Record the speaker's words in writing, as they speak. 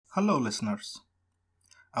Hello, listeners.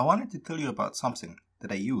 I wanted to tell you about something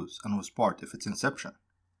that I use and was part of its inception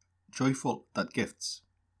Joyful.gifts.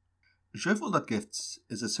 Joyful.gifts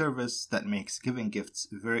is a service that makes giving gifts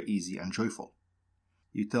very easy and joyful.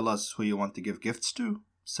 You tell us who you want to give gifts to,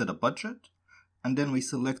 set a budget, and then we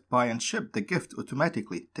select, buy, and ship the gift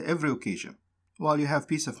automatically to every occasion, while you have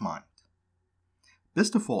peace of mind.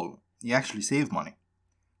 Best of all, you actually save money,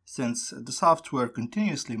 since the software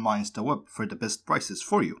continuously mines the web for the best prices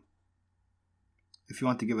for you. If you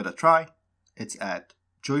want to give it a try, it's at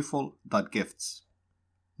joyful.gifts.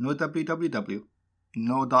 No www,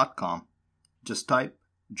 no .com, just type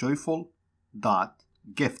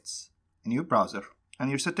joyful.gifts in your browser and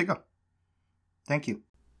you're set to go. Thank you.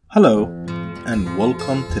 Hello, and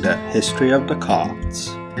welcome to the History of the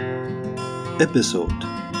Copts, Episode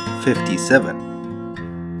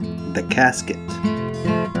 57, The Casket.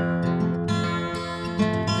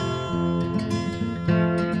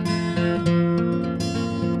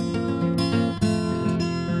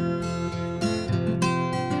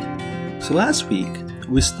 So last week,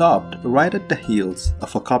 we stopped right at the heels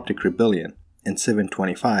of a Coptic rebellion in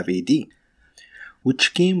 725 AD,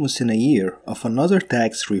 which came within a year of another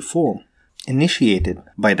tax reform initiated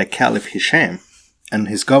by the Caliph Hisham and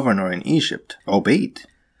his governor in Egypt, Ubayd.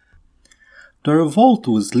 The revolt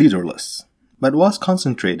was leaderless, but was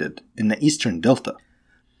concentrated in the eastern delta.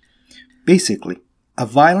 Basically, a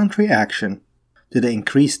violent reaction to the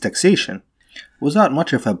increased taxation without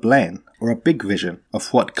much of a plan or a big vision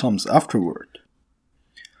of what comes afterward.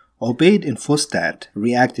 Ubayd in Fustat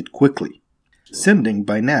reacted quickly, sending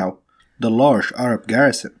by now the large Arab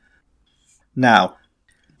garrison. Now,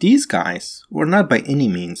 these guys were not by any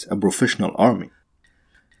means a professional army.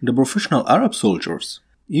 The professional Arab soldiers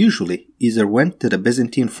usually either went to the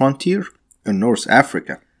Byzantine frontier or North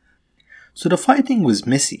Africa, so the fighting was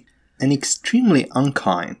messy and extremely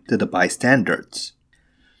unkind to the bystanders.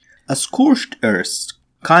 A scorched earth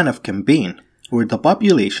kind of campaign where the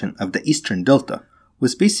population of the eastern delta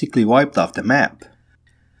was basically wiped off the map,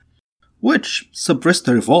 which suppressed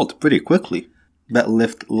the revolt pretty quickly, but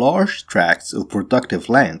left large tracts of productive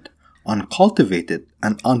land uncultivated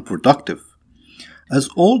and unproductive, as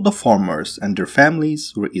all the farmers and their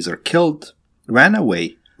families were either killed, ran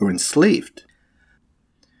away, or enslaved.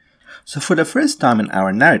 So for the first time in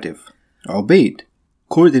our narrative, Ubayd,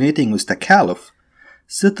 coordinating with the Caliph,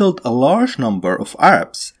 settled a large number of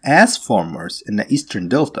Arabs as farmers in the eastern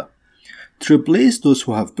delta to replace those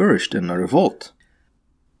who have perished in the revolt.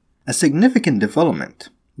 A significant development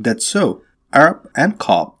that saw Arab and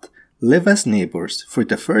Copt live as neighbors for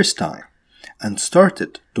the first time and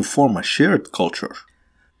started to form a shared culture.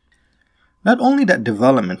 Not only that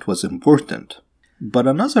development was important, but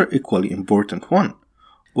another equally important one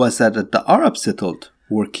was that the Arabs settled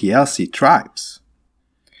were Qiyasi tribes,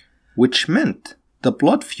 which meant the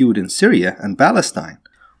blood feud in Syria and Palestine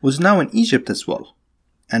was now in Egypt as well,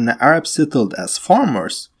 and the Arabs settled as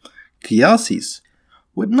farmers, Qiyasis,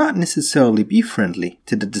 would not necessarily be friendly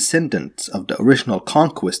to the descendants of the original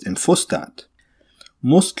conquest in Fustat,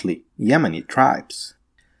 mostly Yemeni tribes.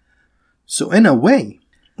 So in a way,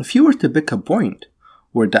 if you were to pick a point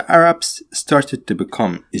where the Arabs started to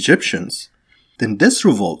become Egyptians, then this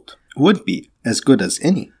revolt would be as good as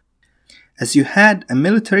any, as you had a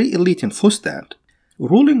military elite in Fustat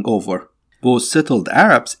ruling over both settled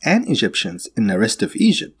Arabs and Egyptians in the rest of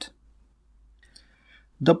Egypt.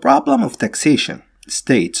 The problem of taxation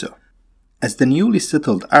stayed so, as the newly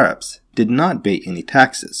settled Arabs did not pay any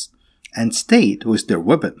taxes and stayed with their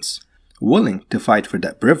weapons, willing to fight for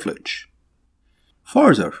that privilege.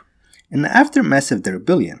 Further, in the aftermath of the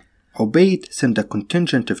rebellion, Ubayd sent a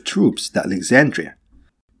contingent of troops to Alexandria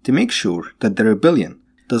to make sure that the rebellion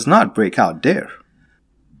does not break out there.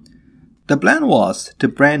 The plan was to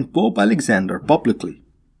brand Pope Alexander publicly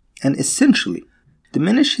and essentially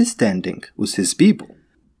diminish his standing with his people.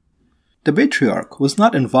 The patriarch was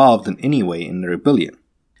not involved in any way in the rebellion.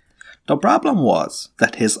 The problem was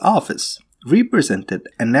that his office represented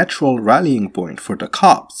a natural rallying point for the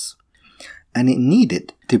Copts, and it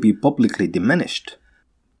needed to be publicly diminished.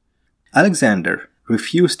 Alexander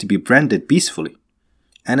refused to be branded peacefully,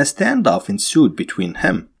 and a standoff ensued between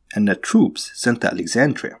him and the troops sent to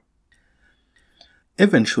Alexandria.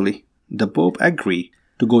 Eventually, the Pope agreed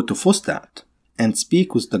to go to Fustat and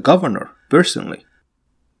speak with the governor personally.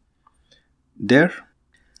 There,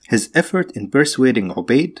 his effort in persuading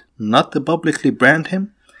Ubayd not to publicly brand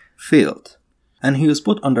him failed, and he was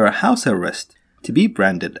put under a house arrest to be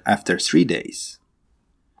branded after 3 days.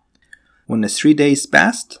 When the 3 days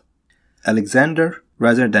passed, Alexander,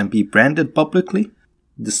 rather than be branded publicly,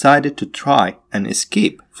 decided to try and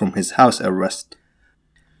escape from his house arrest.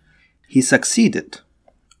 He succeeded,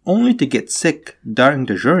 only to get sick during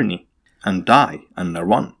the journey and die on the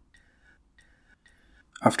run.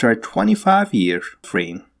 After a 25-year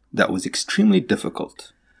reign that was extremely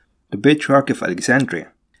difficult, the Patriarch of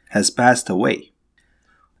Alexandria has passed away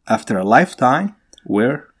after a lifetime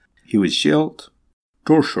where he was jailed,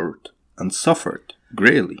 tortured, and suffered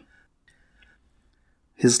greatly.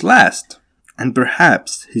 His last, and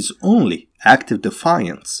perhaps his only act of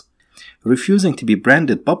defiance, refusing to be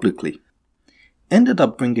branded publicly, ended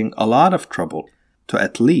up bringing a lot of trouble to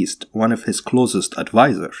at least one of his closest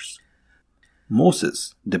advisors,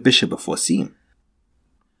 Moses, the Bishop of Wasim.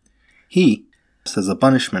 He, as a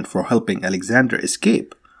punishment for helping Alexander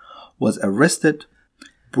escape, was arrested,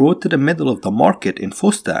 brought to the middle of the market in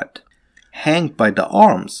Fustat, hanged by the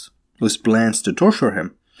arms with plans to torture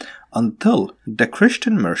him until the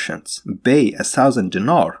Christian merchants pay 1,000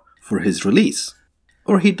 dinar for his release,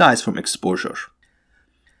 or he dies from exposure.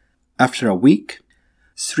 After a week,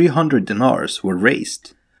 300 dinars were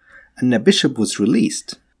raised, and the bishop was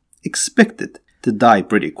released, expected to die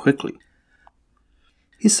pretty quickly.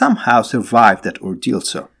 He somehow survived that ordeal,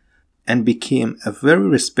 and became a very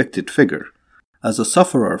respected figure as a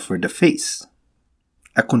sufferer for the faith,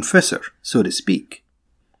 a confessor, so to speak.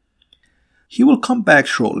 He will come back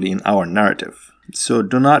shortly in our narrative, so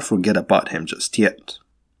do not forget about him just yet.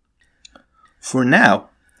 For now,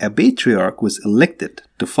 a patriarch was elected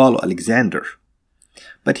to follow Alexander,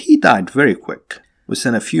 but he died very quick,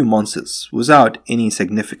 within a few months, without any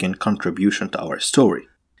significant contribution to our story.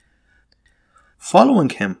 Following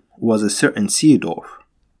him was a certain Theodore,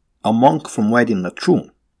 a monk from Wadi Natrum,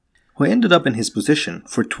 who ended up in his position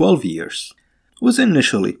for 12 years. It was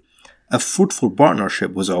initially a fruitful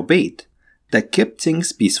partnership with Ubayd that kept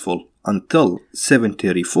things peaceful until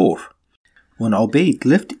 734, when Ubayd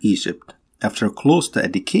left Egypt after close to a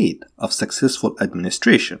decade of successful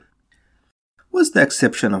administration, with the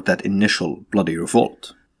exception of that initial bloody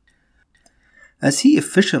revolt. As he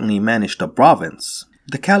efficiently managed the province,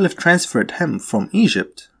 the Caliph transferred him from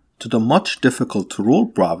Egypt to the much difficult-to-rule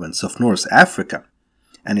province of North Africa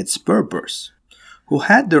and its Berbers, who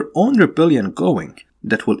had their own rebellion going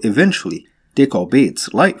that will eventually take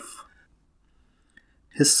Ubayd's life.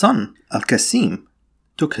 His son, Al-Qasim,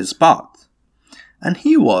 took his spot, and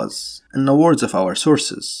he was, in the words of our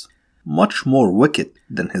sources, much more wicked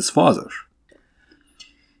than his father.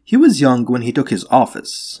 He was young when he took his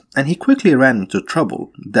office, and he quickly ran into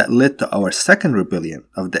trouble that led to our second rebellion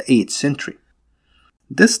of the 8th century,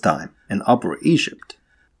 this time in Upper Egypt.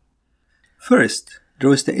 First, there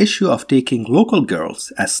was the issue of taking local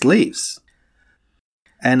girls as slaves,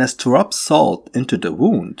 and as to rub salt into the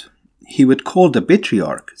wound, he would call the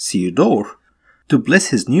patriarch, Theodore, to bless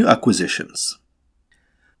his new acquisitions.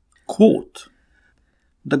 Quote,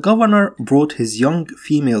 "The governor brought his young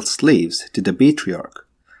female slaves to the patriarch,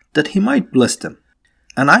 that he might bless them,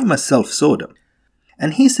 and I myself saw them.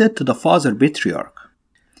 And he said to the father patriarch,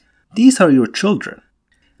 'These are your children.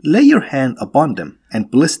 Lay your hand upon them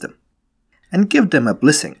and bless them, and give them a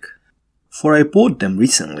blessing, for I bought them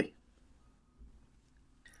recently.'"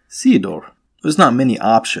 Theodore, with not many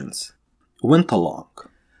options, went along.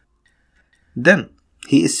 Then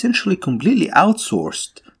he essentially completely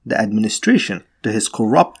outsourced the administration to his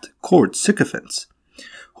corrupt court sycophants,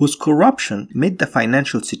 whose corruption made the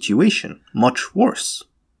financial situation much worse.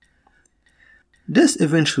 This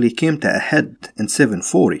eventually came to a head in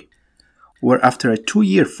 740, where after a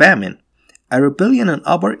 2-year famine, a rebellion in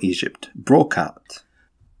Upper Egypt broke out.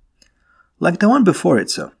 Like the one before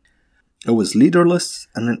it, it was leaderless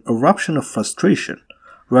and an eruption of frustration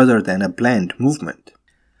rather than a planned movement.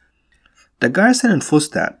 The garrison in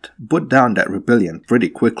Fustat put down that rebellion pretty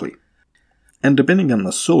quickly, and depending on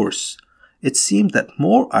the source, it seemed that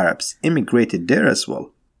more Arabs immigrated there as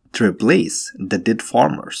well to replace the dead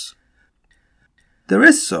farmers. There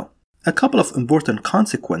is, a couple of important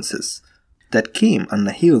consequences that came on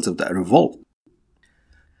the heels of that revolt.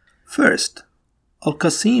 First,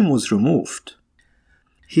 Al-Qasim was removed.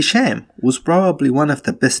 Hisham was probably one of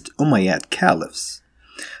the best Umayyad caliphs,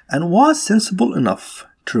 and was sensible enough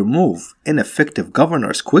to remove ineffective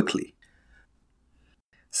governors quickly.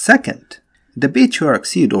 Second, the patriarch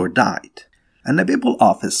Theodore died, and the papal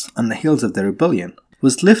office on the heels of the rebellion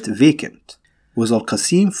was left vacant, with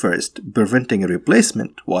Al-Qasim first preventing a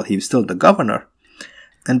replacement while he was still the governor,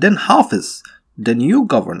 and then Hafiz, the new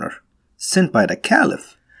governor, sent by the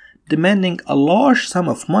caliph, demanding a large sum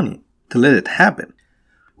of money to let it happen,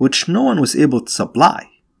 which no one was able to supply.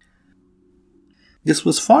 This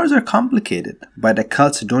was further complicated by the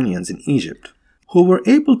Chalcedonians in Egypt, who were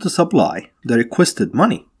able to supply the requested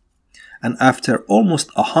money, and after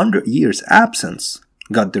almost 100 years' absence,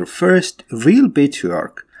 got their first real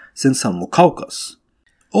patriarch since Al-Muqawqis,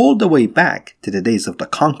 all the way back to the days of the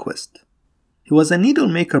conquest. He was a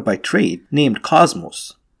needlemaker by trade named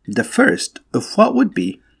Cosmos, the first of what would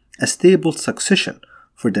be a stable succession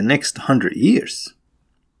for the next 100 years.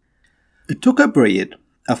 It took a period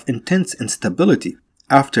of intense instability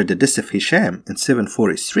after the death of Hisham in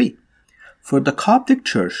 743 for the Coptic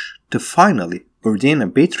Church to finally ordain a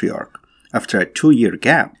patriarch after a 2-year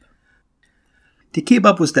gap. To keep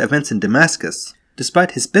up with the events in Damascus,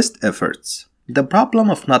 despite his best efforts, the problem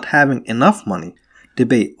of not having enough money to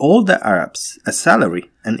pay all the Arabs a salary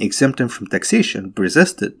and exempt them from taxation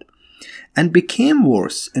persisted and became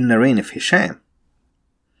worse in the reign of Hisham.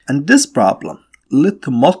 And this problem led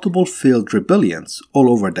to multiple failed rebellions all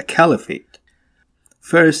over the Caliphate.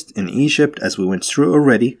 First in Egypt, as we went through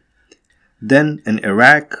already, then in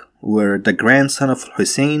Iraq, where the grandson of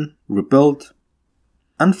Hussein rebelled,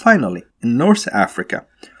 and finally in North Africa,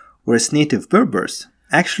 where its native Berbers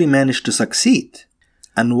actually managed to succeed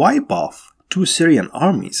and wipe off 2 Syrian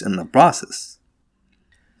armies in the process.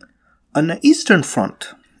 On the Eastern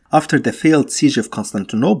Front, after the failed siege of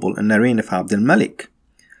Constantinople in the reign of Abd al-Malik,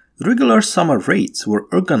 regular summer raids were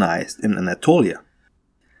organized in Anatolia,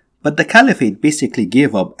 but the Caliphate basically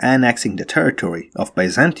gave up annexing the territory of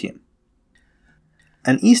Byzantium.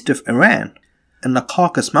 And east of Iran, in the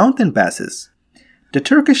Caucasus mountain passes, the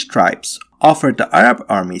Turkish tribes offered the Arab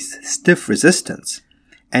armies stiff resistance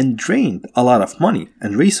and drained a lot of money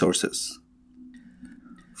and resources.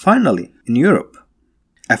 Finally, in Europe,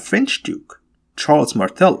 a French duke, Charles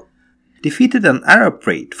Martel, defeated an Arab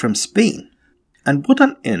raid from Spain and put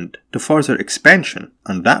an end to further expansion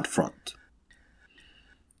on that front.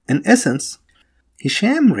 In essence,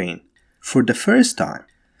 Hisham reigned for the first time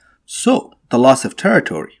saw the loss of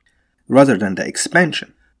territory rather than the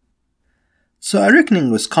expansion. So a reckoning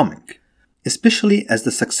was coming, especially as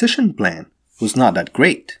the succession plan was not that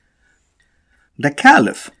great. The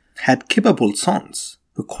Caliph had capable sons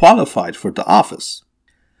who qualified for the office,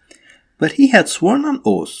 but he had sworn an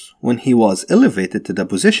oath when he was elevated to the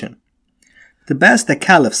position to pass the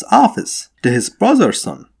Caliph's office to his brother's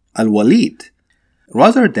son, Al-Walid,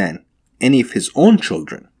 rather than any of his own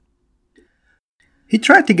children. He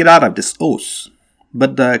tried to get out of this oath,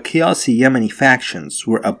 but the Qiyasi Yemeni factions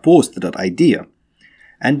were opposed to that idea,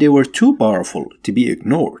 and they were too powerful to be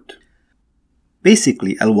ignored.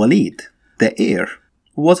 Basically, Al-Walid, the heir,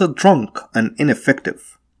 was a drunk and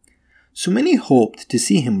ineffective, so many hoped to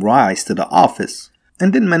see him rise to the office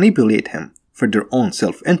and then manipulate him for their own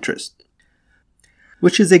self-interest,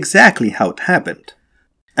 which is exactly how it happened,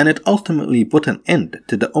 and it ultimately put an end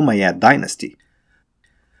to the Umayyad dynasty.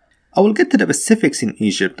 I will get to the specifics in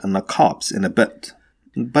Egypt and the Copts in a bit,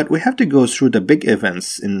 but we have to go through the big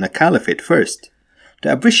events in the Caliphate first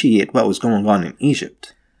to appreciate what was going on in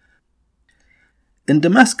Egypt. In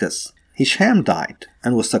Damascus, Hisham died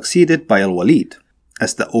and was succeeded by Al-Walid,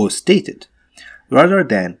 as the oath stated, rather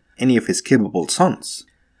than any of his capable sons.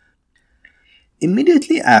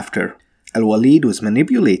 Immediately after, Al-Walid was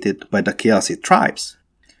manipulated by the Qiyasi tribes,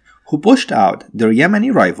 who pushed out their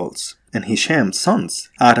Yemeni rivals and Hisham's sons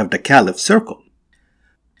out of the Caliph's circle.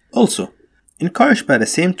 Also, encouraged by the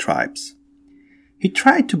same tribes, he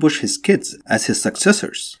tried to push his kids as his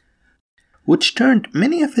successors, which turned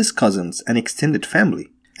many of his cousins and extended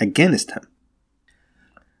family against him.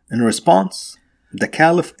 In response, the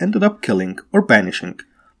Caliph ended up killing or banishing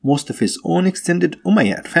most of his own extended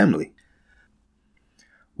Umayyad family.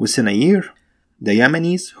 Within a year, the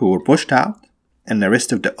Yemenis who were pushed out and the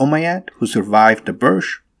rest of the Umayyad who survived the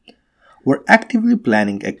purge were actively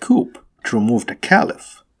planning a coup to remove the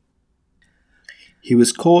Caliph. He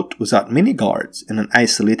was caught without many guards in an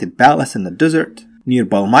isolated palace in the desert near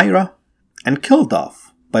Palmyra and killed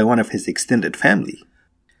off by one of his extended family.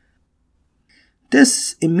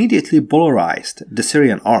 This immediately polarized the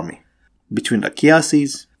Syrian army between the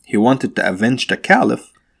Qiyasis, who wanted to avenge the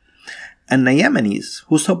Caliph, and the Yemenis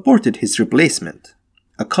who supported his replacement,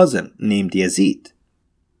 a cousin named Yazid.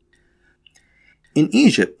 In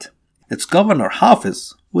Egypt, its governor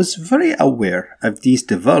Hafiz was very aware of these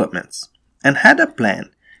developments and had a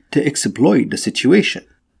plan to exploit the situation.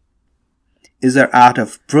 Either out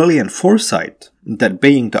of brilliant foresight that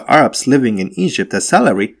paying the Arabs living in Egypt a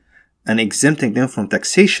salary and exempting them from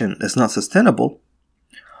taxation is not sustainable,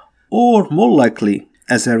 or more likely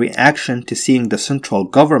as a reaction to seeing the central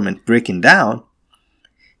government breaking down,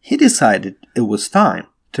 he decided it was time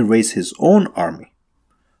to raise his own army,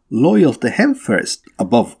 loyal to him first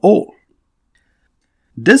above all.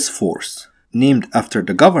 This force, named after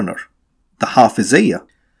the governor, the Hafiziyya,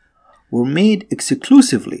 were made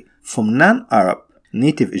exclusively from non-Arab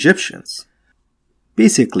native Egyptians.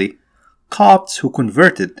 basically Copts who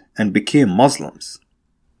converted and became Muslims.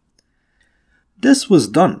 This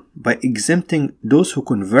was done by exempting those who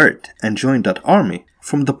convert and join that army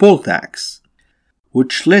from the poll tax,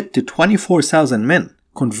 which led to 24,000 men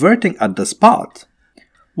converting at the spot,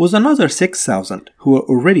 was another 6,000 who were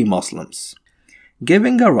already Muslims,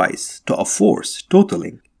 giving a rise to a force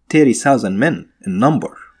totaling 30,000 men in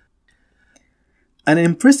number. An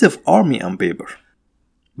impressive army on paper.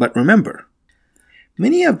 But remember,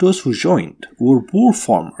 many of those who joined were poor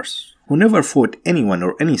farmers who never fought anyone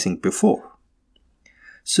or anything before.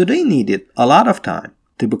 So they needed a lot of time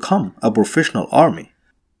to become a professional army.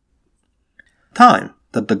 Time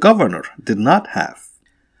that the governor did not have,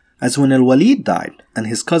 as when Al-Walid died and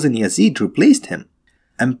his cousin Yazid replaced him,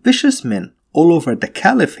 ambitious men all over the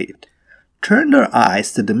caliphate turned their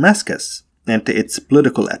eyes to Damascus and to its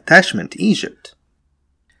political attachment to Egypt.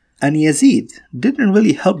 And Yazid didn't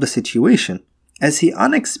really help the situation, as he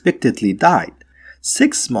unexpectedly died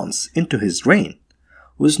 6 months into his reign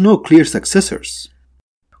with no clear successors,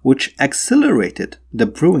 which accelerated the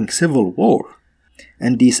brewing civil war,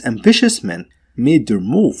 and these ambitious men made their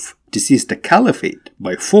move to seize the caliphate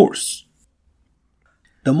by force.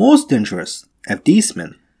 The most dangerous of these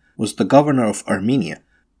men was the governor of Armenia,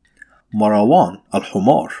 Marwan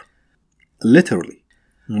al-Humar, literally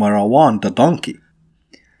Marwan the donkey,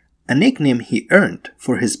 a nickname he earned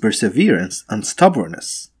for his perseverance and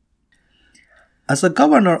stubbornness. As a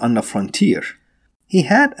governor on the frontier, he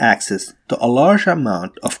had access to a large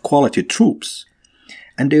amount of quality troops,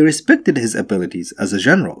 and they respected his abilities as a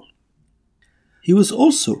general. He was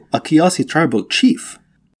also a Qiyasi tribal chief,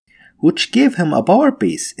 which gave him a power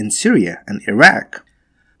base in Syria and Iraq.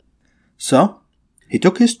 So, he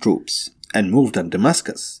took his troops and moved on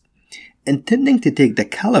Damascus, intending to take the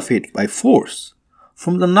caliphate by force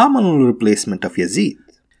from the nominal replacement of Yazid,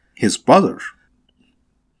 his brother.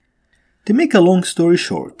 To make a long story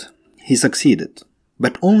short, he succeeded,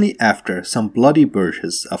 but only after some bloody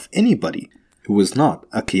purges of anybody who was not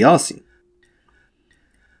a Qiyasi.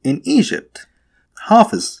 In Egypt,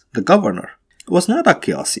 Hafiz, the governor, was not a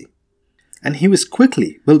Qiyasi, and he was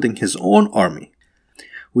quickly building his own army,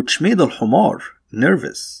 which made al-Humar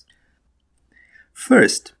nervous.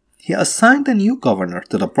 First, he assigned a new governor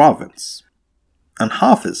to the province, and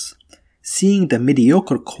Hafiz, seeing the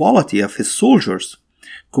mediocre quality of his soldiers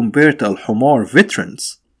compared to al-Humar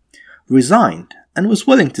veterans, resigned and was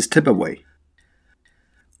willing to step away.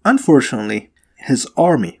 Unfortunately, his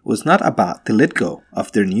army was not about to let go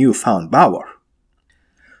of their newfound power.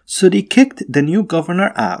 So they kicked the new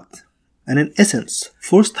governor out and in essence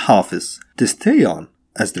forced Hafiz to stay on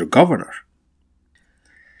as their governor.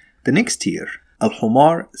 The next year,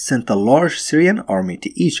 al-Humar sent a large Syrian army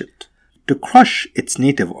to Egypt to crush its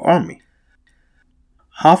native army.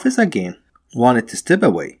 Hafiz again wanted to step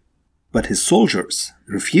away, but his soldiers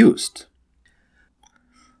refused.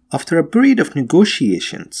 After a period of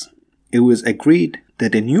negotiations, it was agreed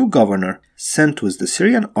that the new governor sent with the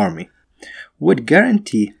Syrian army would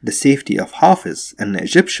guarantee the safety of Hafiz and the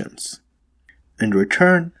Egyptians. In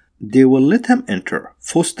return, they will let him enter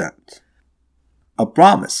Fustat, a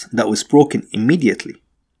promise that was broken immediately,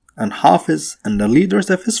 and Hafiz and the leaders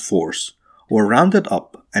of his force were rounded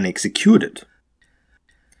up and executed.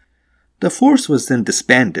 The force was then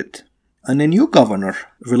disbanded, and the new governor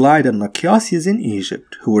relied on the Qiyasis in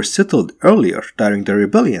Egypt who were settled earlier during the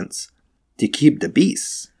rebellions to keep the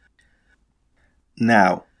peace.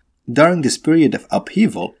 Now, during this period of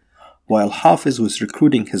upheaval, while Hafiz was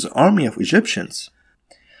recruiting his army of Egyptians,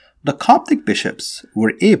 the Coptic bishops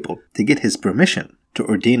were able to get his permission to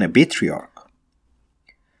ordain a patriarch.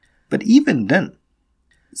 But even then,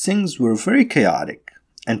 things were very chaotic,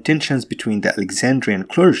 and tensions between the Alexandrian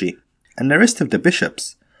clergy and the rest of the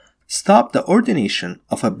bishops stopped the ordination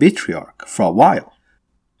of a patriarch for a while.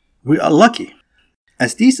 We are lucky,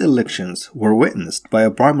 as these elections were witnessed by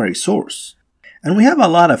a primary source, and we have a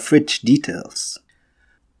lot of rich details.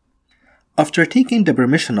 After taking the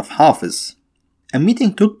permission of Hafiz, a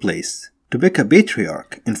meeting took place to pick a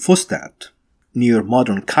patriarch in Fustat, near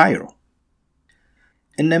modern Cairo.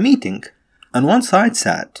 In the meeting, on one side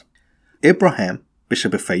sat Abraham,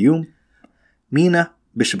 Bishop of Fayoum, Mina,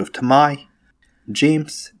 Bishop of Tamai,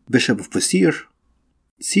 James, Bishop of Busir,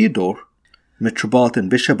 Theodore, Metropolitan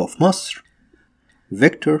Bishop of Masr,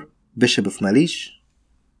 Victor, Bishop of Malish,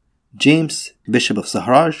 James, Bishop of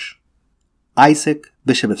Zahraj, Isaac,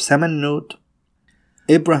 Bishop of Samannud,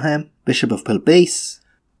 Abraham, Bishop of Pelbais,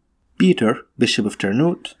 Peter, Bishop of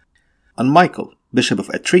Ternut, and Michael, Bishop of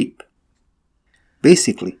Atrib.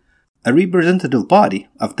 Basically, a representative body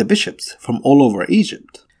of the bishops from all over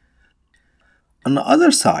Egypt. On the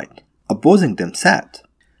other side, opposing them sat,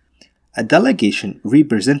 a delegation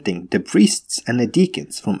representing the priests and the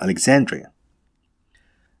deacons from Alexandria.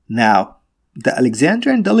 Now, the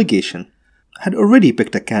Alexandrian delegation had already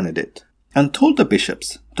picked a candidate and told the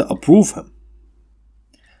bishops to approve him.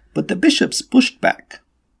 But the bishops pushed back,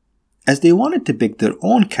 as they wanted to pick their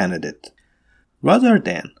own candidate rather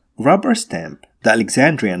than rubber stamp the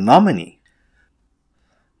Alexandrian nominee.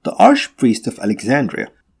 The archpriest of Alexandria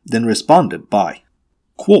then responded by,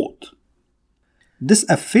 quote, "This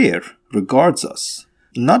affair regards us,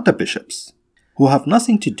 not the bishops, who have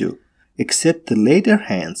nothing to do except to lay their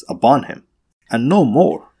hands upon him, and no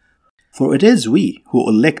more, for it is we who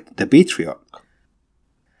elect the patriarch."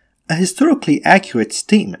 A historically accurate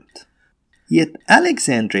statement, yet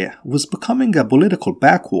Alexandria was becoming a political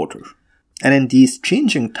backwater, and in this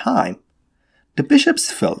changing time, the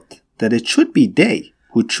bishops felt that it should be they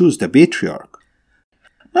who choose the patriarch,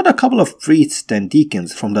 not a couple of priests and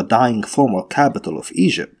deacons from the dying former capital of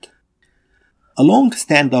Egypt. A long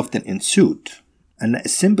standoff then ensued, and the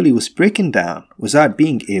assembly was breaking down without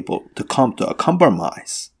being able to come to a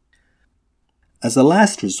compromise. As a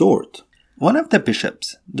last resort, one of the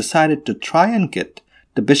bishops decided to try and get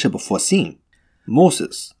the bishop of Wasim,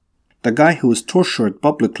 Moses, the guy who was tortured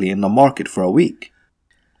publicly in the market for a week.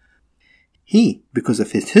 He, because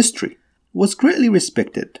of his history, was greatly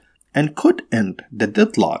respected and could end the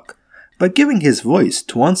deadlock by giving his voice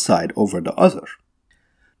to one side over the other.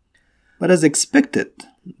 But as expected,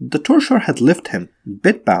 the torture had left him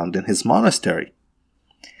bedbound in his monastery,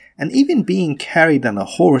 and even being carried on a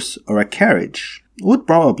horse or a carriage would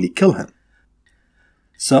probably kill him.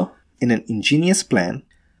 So, in an ingenious plan,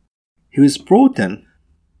 he was brought in,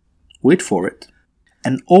 wait for it,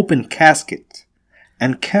 an open casket,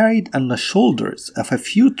 and carried on the shoulders of a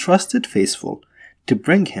few trusted faithful to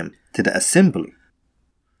bring him to the assembly.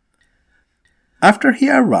 After he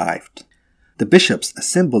arrived, the bishops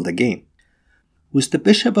assembled again, with the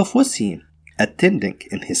bishop of Wasim attending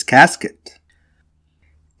in his casket.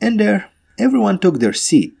 In there, everyone took their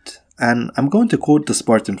seat, and I'm going to quote this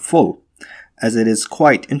part in full, as it is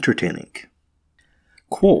quite entertaining.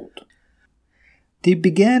 Quote, "They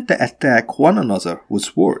began to attack one another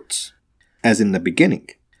with words, as in the beginning,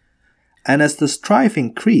 and as the strife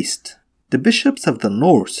increased, the bishops of the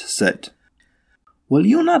north said, 'Will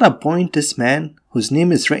you not appoint this man whose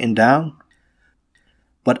name is written down?'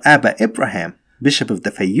 But Abba Abraham, bishop of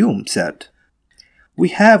the Fayoum, said, 'We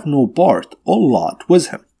have no part or lot with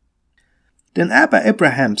him.' Then Abba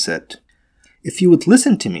Abraham said, 'If you would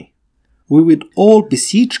listen to me, we would all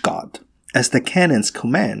beseech God, as the canons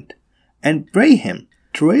command, and pray him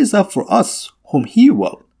to raise up for us whom he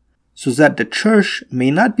will, so that the church may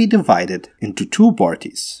not be divided into two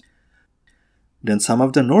parties.' Then some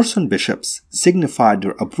of the northern bishops signified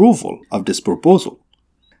their approval of this proposal,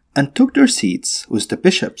 and took their seats with the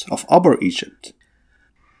bishops of Upper Egypt.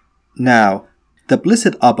 Now, the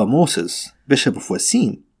blessed Abba Moses, bishop of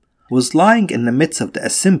Wasim, was lying in the midst of the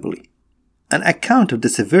assembly, an account of the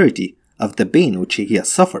severity of the pain which he had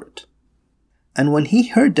suffered. And when he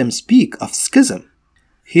heard them speak of schism,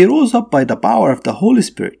 he rose up by the power of the Holy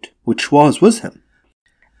Spirit which was with him,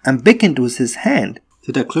 and beckoned with his hand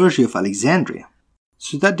to the clergy of Alexandria,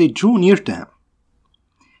 so that they drew near to him.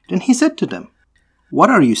 Then he said to them, 'What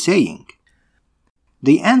are you saying?'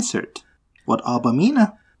 They answered, 'What Abba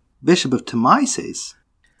Mina, bishop of Tamai, says,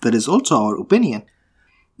 that is also our opinion.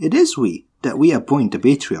 It is we that we appoint the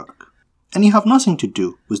patriarch, and you have nothing to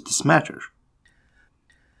do with this matter.'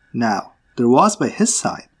 Now there was by his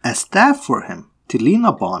side a staff for him to lean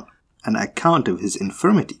upon on account of his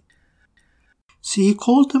infirmity. So he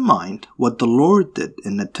called to mind what the Lord did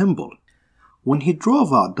in the temple, when he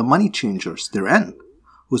drove out the money changers therein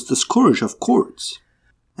with the scourge of cords.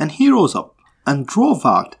 And he rose up and drove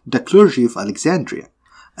out the clergy of Alexandria,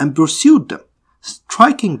 and pursued them,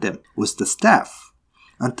 striking them with the staff,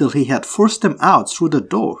 until he had forced them out through the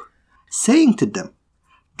door, saying to them,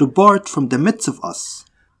 'Depart from the midst of us,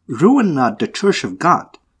 ruin not the church of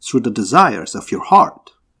God through the desires of your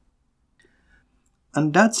heart.'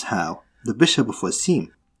 And that's how the bishop of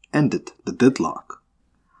Wasim ended the deadlock,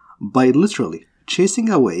 by literally chasing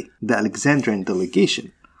away the Alexandrian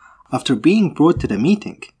delegation after being brought to the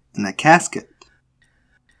meeting in a casket.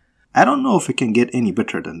 I don't know if it can get any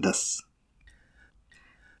better than this.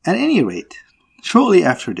 At any rate, shortly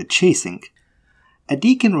after the chasing, a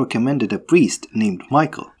deacon recommended a priest named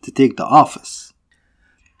Michael to take the office.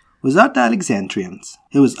 Without the Alexandrians,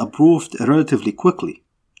 he was approved relatively quickly,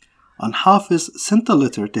 and Hafiz sent a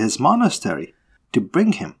letter to his monastery to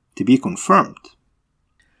bring him to be confirmed.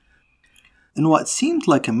 In what seemed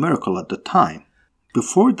like a miracle at the time,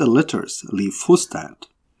 before the letters leave Fustat,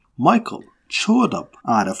 Michael showed up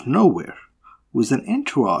out of nowhere with an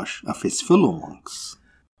entourage of his fellow monks.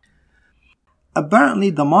 Apparently,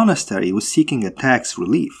 the monastery was seeking a tax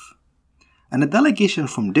relief, and a delegation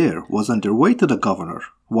from there was on their way to the governor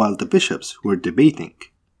while the bishops were debating.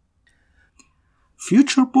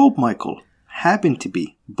 Future Pope Michael happened to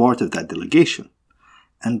be part of that delegation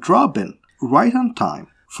and dropped in right on time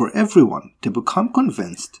for everyone to become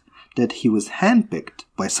convinced that he was handpicked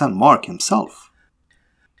by St. Mark himself.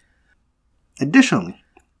 Additionally,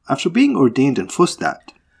 after being ordained in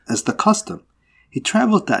Fustat, as the custom, he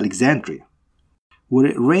traveled to Alexandria, where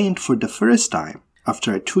it rained for the first time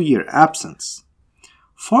after a 2-year absence,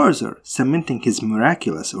 further cementing his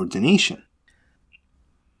miraculous ordination.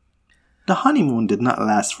 The honeymoon did not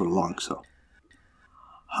last for long, so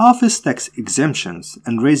half his tax exemptions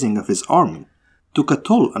and raising of his army took a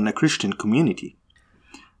toll on the Christian community,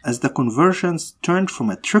 as the conversions turned from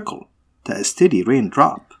a trickle to a steady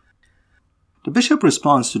raindrop. The bishop's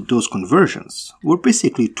response to those conversions were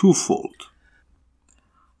basically twofold.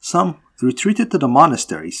 Some retreated to the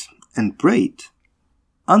monasteries and prayed,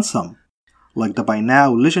 and some, like the by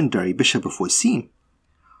now legendary Bishop of Wasim,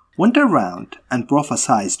 went around and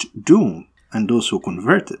prophesied doom on those who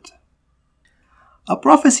converted. A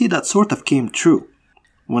prophecy that sort of came true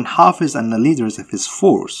when Hafiz and the leaders of his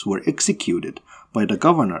force were executed by the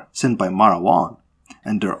governor sent by Marwan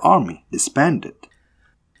and their army disbanded,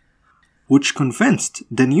 which convinced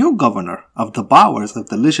the new governor of the powers of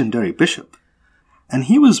the legendary bishop, and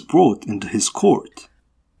he was brought into his court.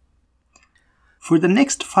 For the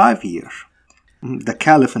next 5 years, the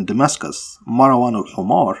caliph in Damascus, Marwan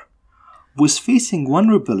al-Humar, was facing one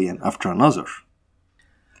rebellion after another,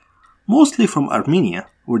 mostly from Armenia,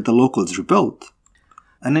 where the locals rebelled,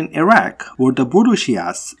 and in Iraq, where the Bodo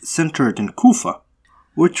Shias, centered in Kufa,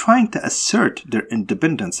 were trying to assert their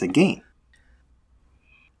independence again.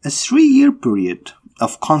 A 3-year period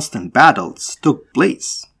of constant battles took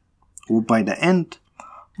place, where by the end,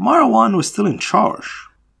 Marwan was still in charge,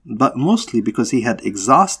 but mostly because he had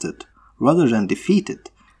exhausted rather than defeated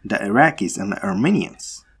the Iraqis and the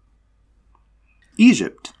Armenians.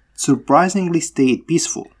 Egypt surprisingly stayed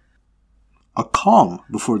peaceful, a calm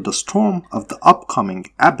before the storm of the upcoming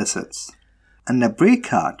Abbasids and the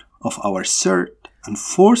breakout of our third and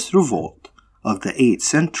fourth revolt of the 8th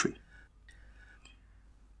century.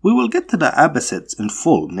 We will get to the Abbasids in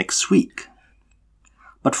full next week,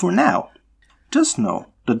 but for now, just know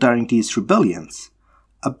that during these rebellions,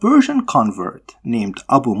 a Persian convert named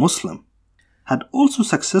Abu Muslim had also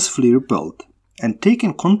successfully rebelled and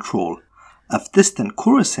taken control of distant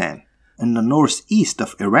Khorasan in the northeast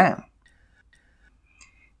of Iran.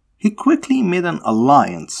 He quickly made an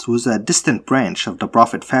alliance with a distant branch of the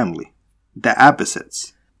Prophet family, the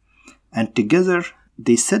Abbasids, and together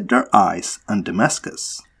they set their eyes on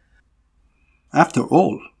Damascus. After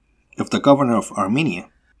all, if the governor of Armenia,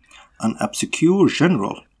 an obscure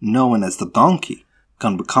general known as the Donkey,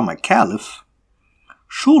 can become a caliph,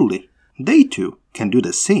 surely they too can do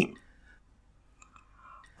the same.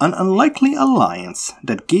 An unlikely alliance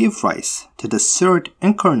that gave rise to the third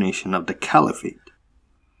incarnation of the caliphate,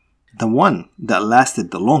 the one that lasted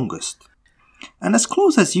the longest, and as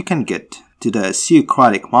close as you can get to the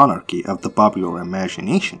theocratic monarchy of the popular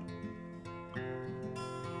imagination.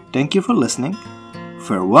 Thank you for listening,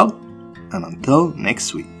 farewell, and until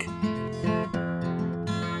next week.